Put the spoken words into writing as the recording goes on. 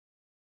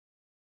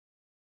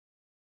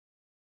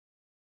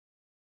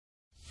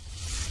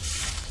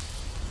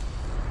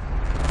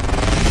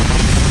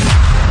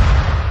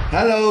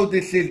Hello,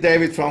 this is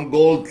David from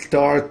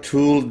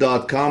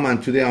goldstartool.com,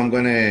 and today I'm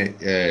going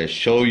to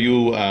show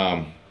you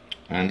and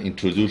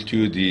introduce to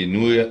you the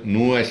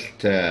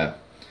newest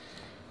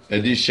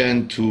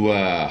addition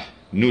to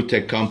new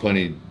tech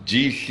company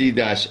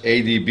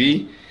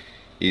GC-8B.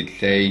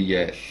 It's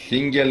a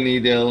single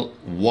needle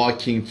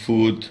walking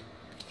foot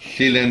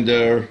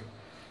cylinder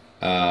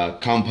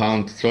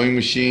compound sewing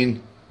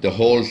machine. The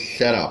whole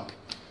setup,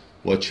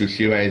 what you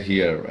see right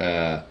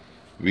here,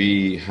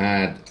 we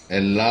had a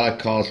lot of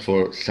calls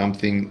for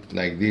something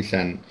like this,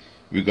 and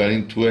we got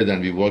into it,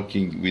 and we're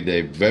working with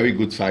a very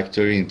good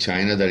factory in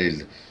China that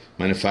is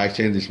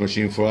manufacturing this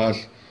machine for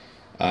us.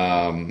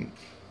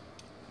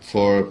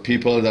 For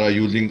people that are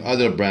using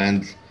other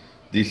brands,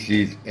 this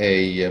is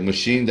a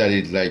machine that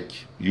is like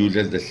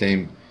uses the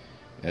same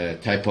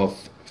type of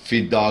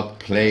feed dog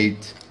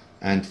plate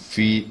and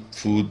feed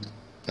food,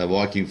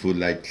 walking food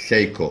like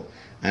Seiko.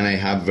 And I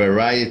have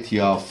variety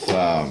of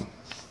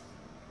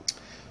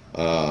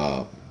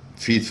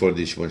feed for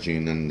this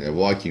machine and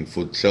walking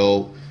foot.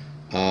 So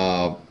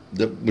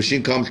the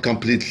machine comes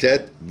complete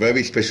set,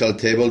 very special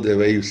table the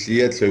way you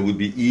see it, so it would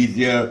be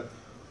easier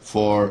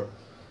for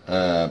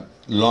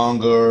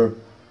longer,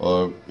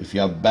 or if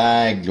you have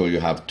bags or you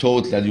have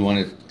totes that you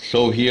want to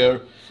sew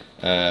here.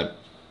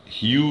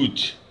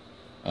 Huge,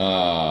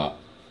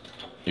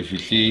 if you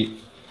see,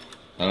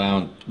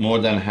 around more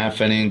than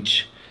 ½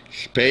 inch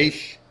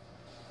space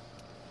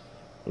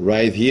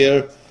right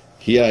here.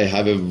 Here I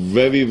have a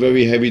very,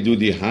 very heavy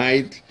duty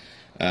height.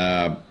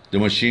 The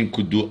machine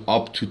could do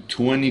up to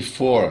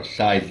 24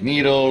 size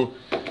needle.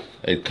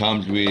 It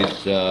comes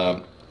with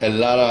a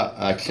lot of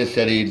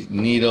accessories,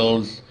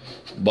 needles,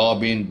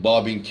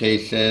 bobbin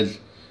cases,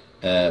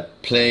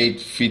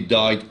 plate, feed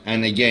dog,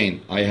 and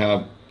again,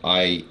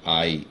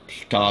 I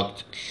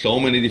stocked so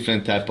many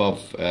different type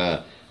of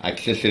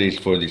accessories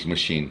for this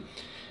machine.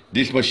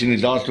 This machine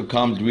is also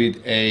comes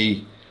with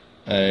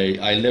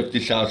I left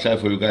this outside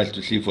for you guys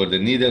to see, for the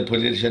needle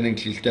positioning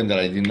system that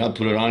I did not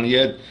put it on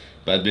yet.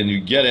 But when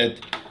you get it,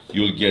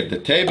 you'll get the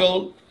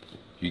table,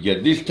 you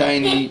get this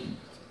tiny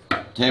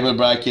table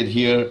bracket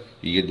here,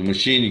 you get the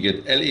machine, you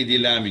get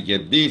LED lamp, you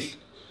get this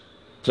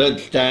thread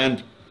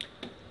stand,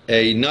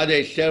 not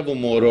a servo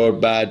motor,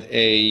 but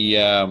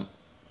a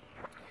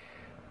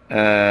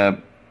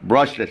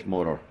brushless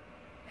motor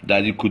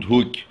that you could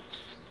hook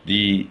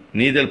the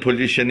needle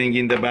positioning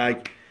in the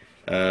back.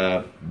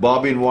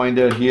 Bobbin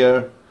winder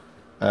here.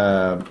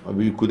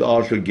 We could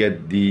also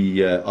get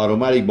the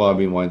automatic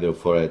bobbin winder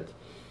for it.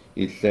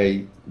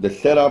 The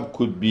setup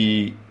could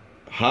be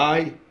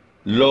high,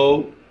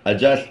 low,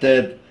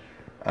 adjusted,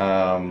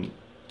 foot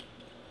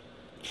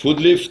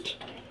lift,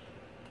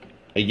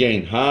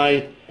 again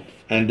high,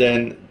 and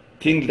then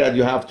things that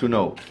you have to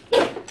know.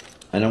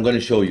 And I'm going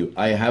to show you.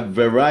 I have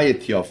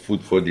variety of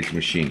foot for this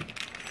machine,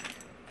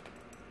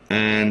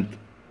 and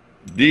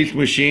this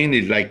machine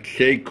is like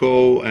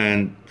Seiko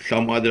and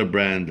some other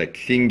brand like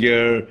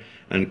Singer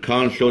and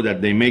Consew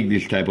that they make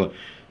this type of.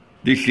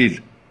 This is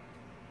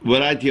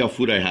variety of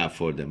foot I have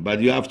for them. But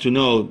you have to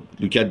know,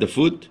 look at the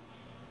foot.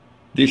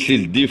 This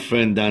is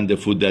different than the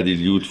foot that is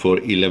used for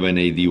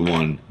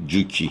 1181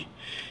 Juki.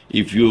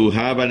 If you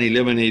have an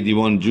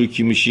 1181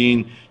 Juki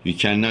machine, you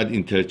cannot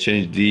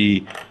interchange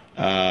the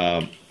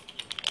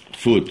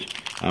foot.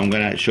 I'm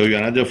gonna show you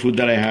another foot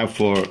that I have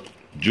for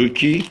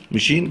Juki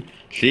machine.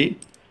 See?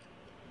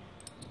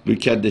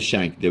 Look at the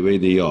shank, the way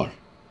they are.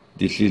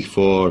 This is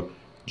for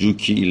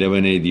Juki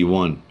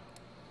 1181.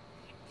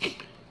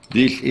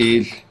 This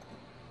is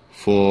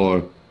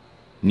for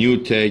New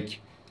Tech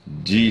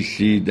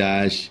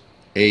GC-8B.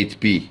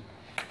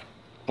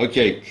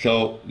 Okay,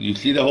 so you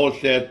see the whole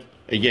set.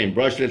 Again,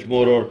 brushless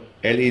motor,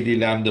 LED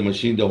lamp, the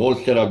machine, the whole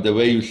setup, the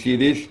way you see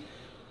this.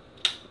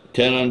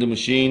 Turn on the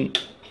machine.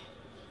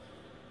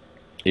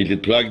 Is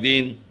it plugged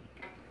in?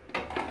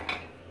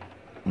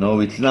 No,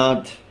 it's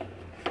not.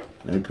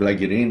 Let me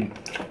plug it in,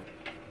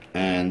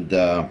 and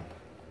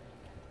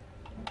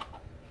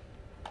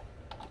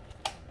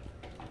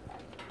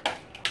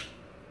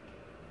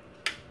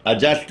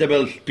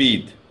adjustable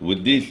speed.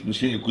 With this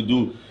machine you could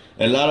do,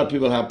 a lot of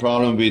people have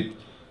problem with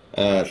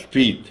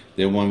speed.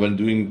 They want, when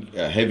doing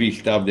heavy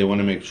stuff, they want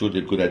to make sure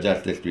they could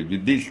adjust the speed.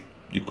 With this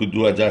you could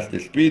do adjust the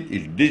speed.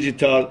 It's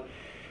digital,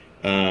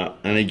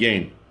 and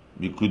again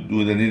you could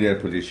do the needle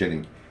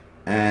positioning,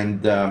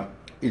 and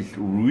it's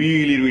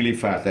really, really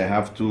fast. I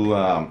have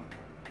to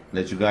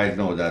let you guys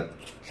know that.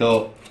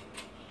 So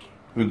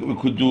we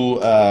could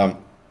do a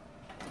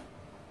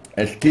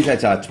stitch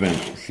attachment.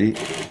 See?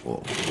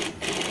 Oh.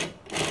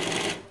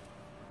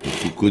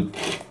 If you could,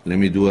 let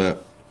me do a.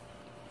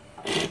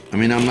 I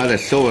mean, I'm not a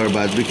sewer,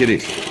 but look at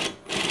this.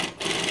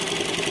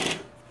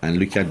 And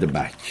look at the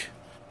back.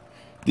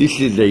 This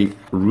is a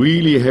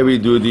really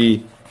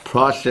heavy-duty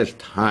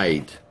processed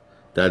hide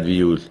that we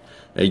use.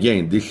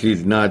 Again, this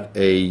is not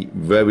a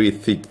very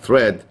thick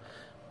thread,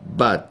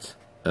 but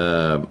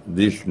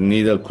this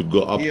needle could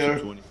go up to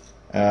 20.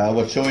 I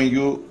was showing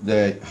you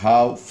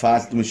how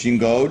fast the machine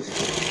goes.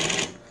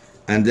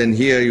 And then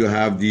here you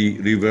have the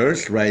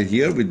reverse right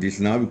here. With this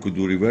now we could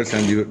do reverse,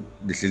 and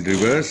this is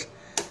reverse.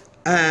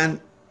 And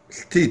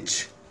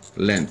stitch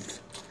length.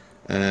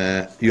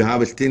 You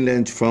have a stitch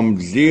length from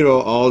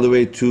 0 all the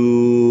way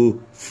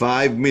to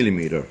 5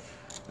 millimeter.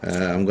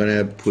 I'm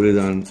gonna put it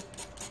on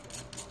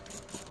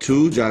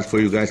 2 just for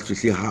you guys to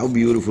see how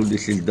beautiful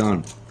this is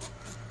done.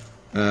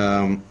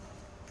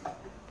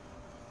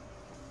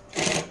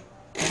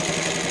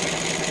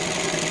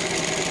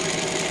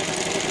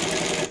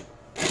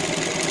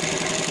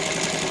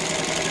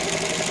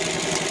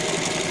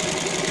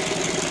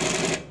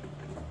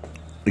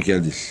 Look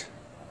at this.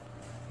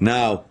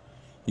 Now,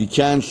 you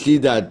can't see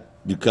that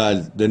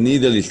because the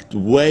needle is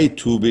way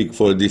too big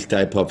for this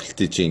type of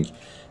stitching.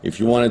 If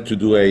you wanted to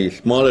do a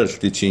smaller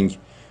stitching,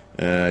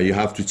 you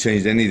have to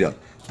change the needle.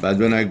 But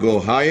when I go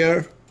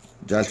higher,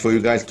 just for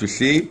you guys to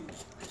see,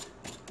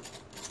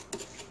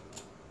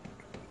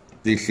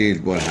 this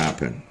is what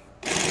happened.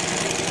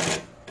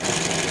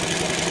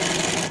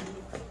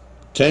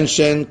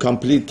 Tension,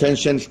 complete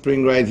tension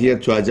spring right here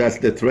to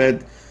adjust the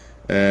thread.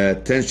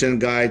 Tension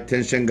guide,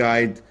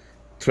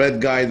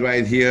 thread guide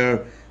right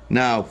here.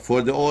 Now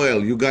for the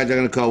oil, you guys are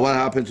gonna call, what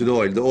happened to the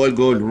oil? The oil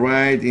goes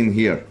right in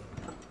here.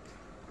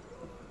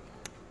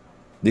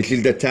 This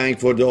is the tank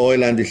for the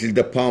oil, and this is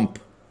the pump.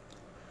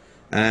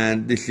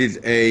 And this is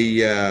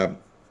a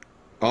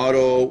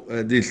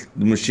this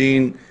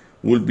machine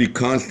will be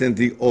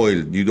constantly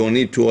oiled. You don't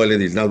need to oil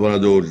it. It's not one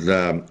of those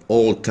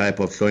old type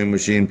of sewing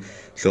machine.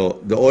 So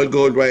the oil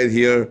goes right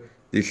here.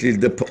 This is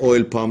the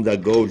oil pump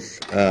that goes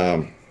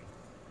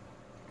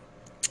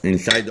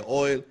inside the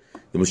oil.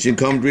 The machine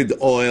comes with the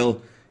oil.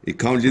 It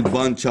comes with a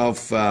bunch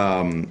of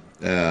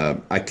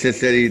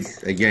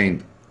accessories.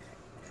 Again,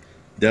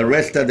 the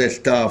rest of the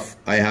stuff,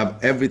 I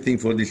have everything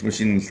for this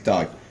machine in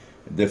stock.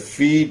 The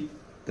feed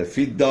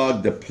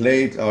dog, the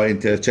plates are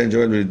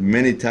interchangeable with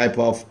many type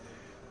of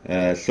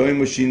sewing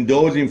machine.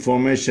 Those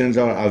informations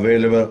are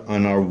available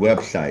on our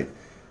website.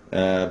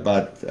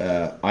 But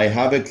I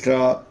have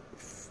extra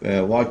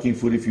walking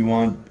foot if you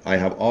want. I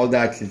have all the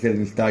accessories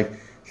in stock.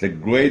 It's a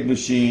great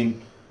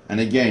machine. And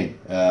again,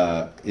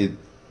 you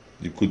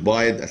could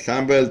buy it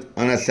assembled,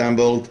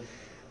 unassembled,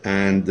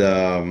 and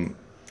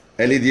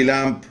LED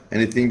lamp,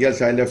 anything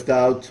else I left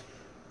out.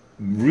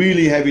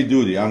 Really heavy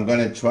duty. I'm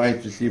gonna try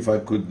to see if I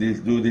could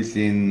do this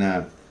in,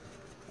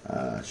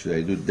 should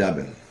I do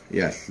double?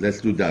 Yes,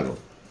 let's do double.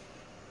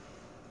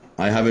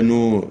 I have a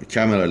new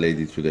camera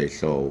lady today,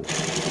 so,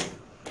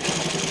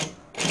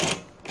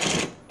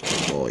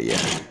 oh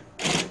yeah.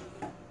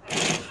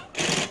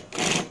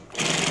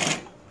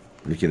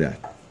 Look at that.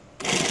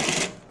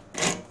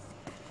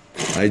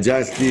 I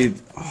just did,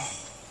 oh,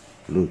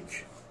 look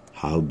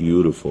how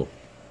beautiful.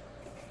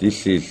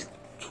 This is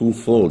 2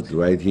 folds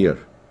right here.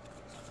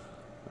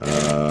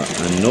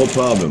 And no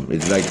problem.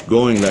 It's like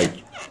going like,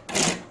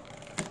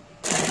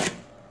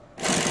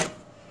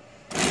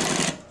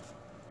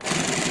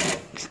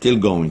 still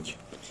going.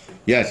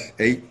 Yes,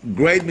 a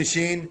great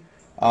machine.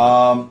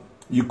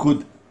 You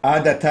could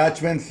add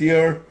attachments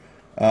here.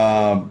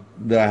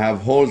 They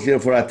have holes here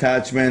for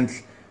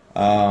attachments.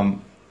 All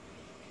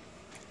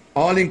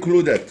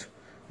included.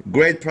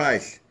 Great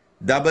price.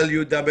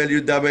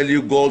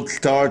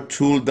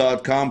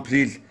 www.goldstartool.com.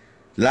 Please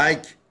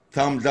like,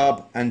 thumbs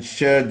up, and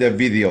share the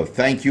video.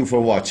 Thank you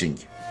for watching.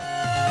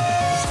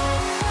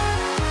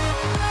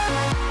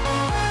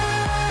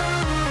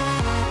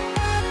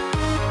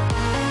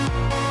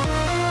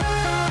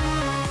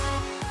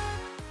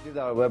 Visit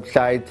our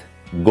website,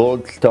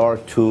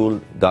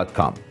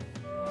 goldstartool.com.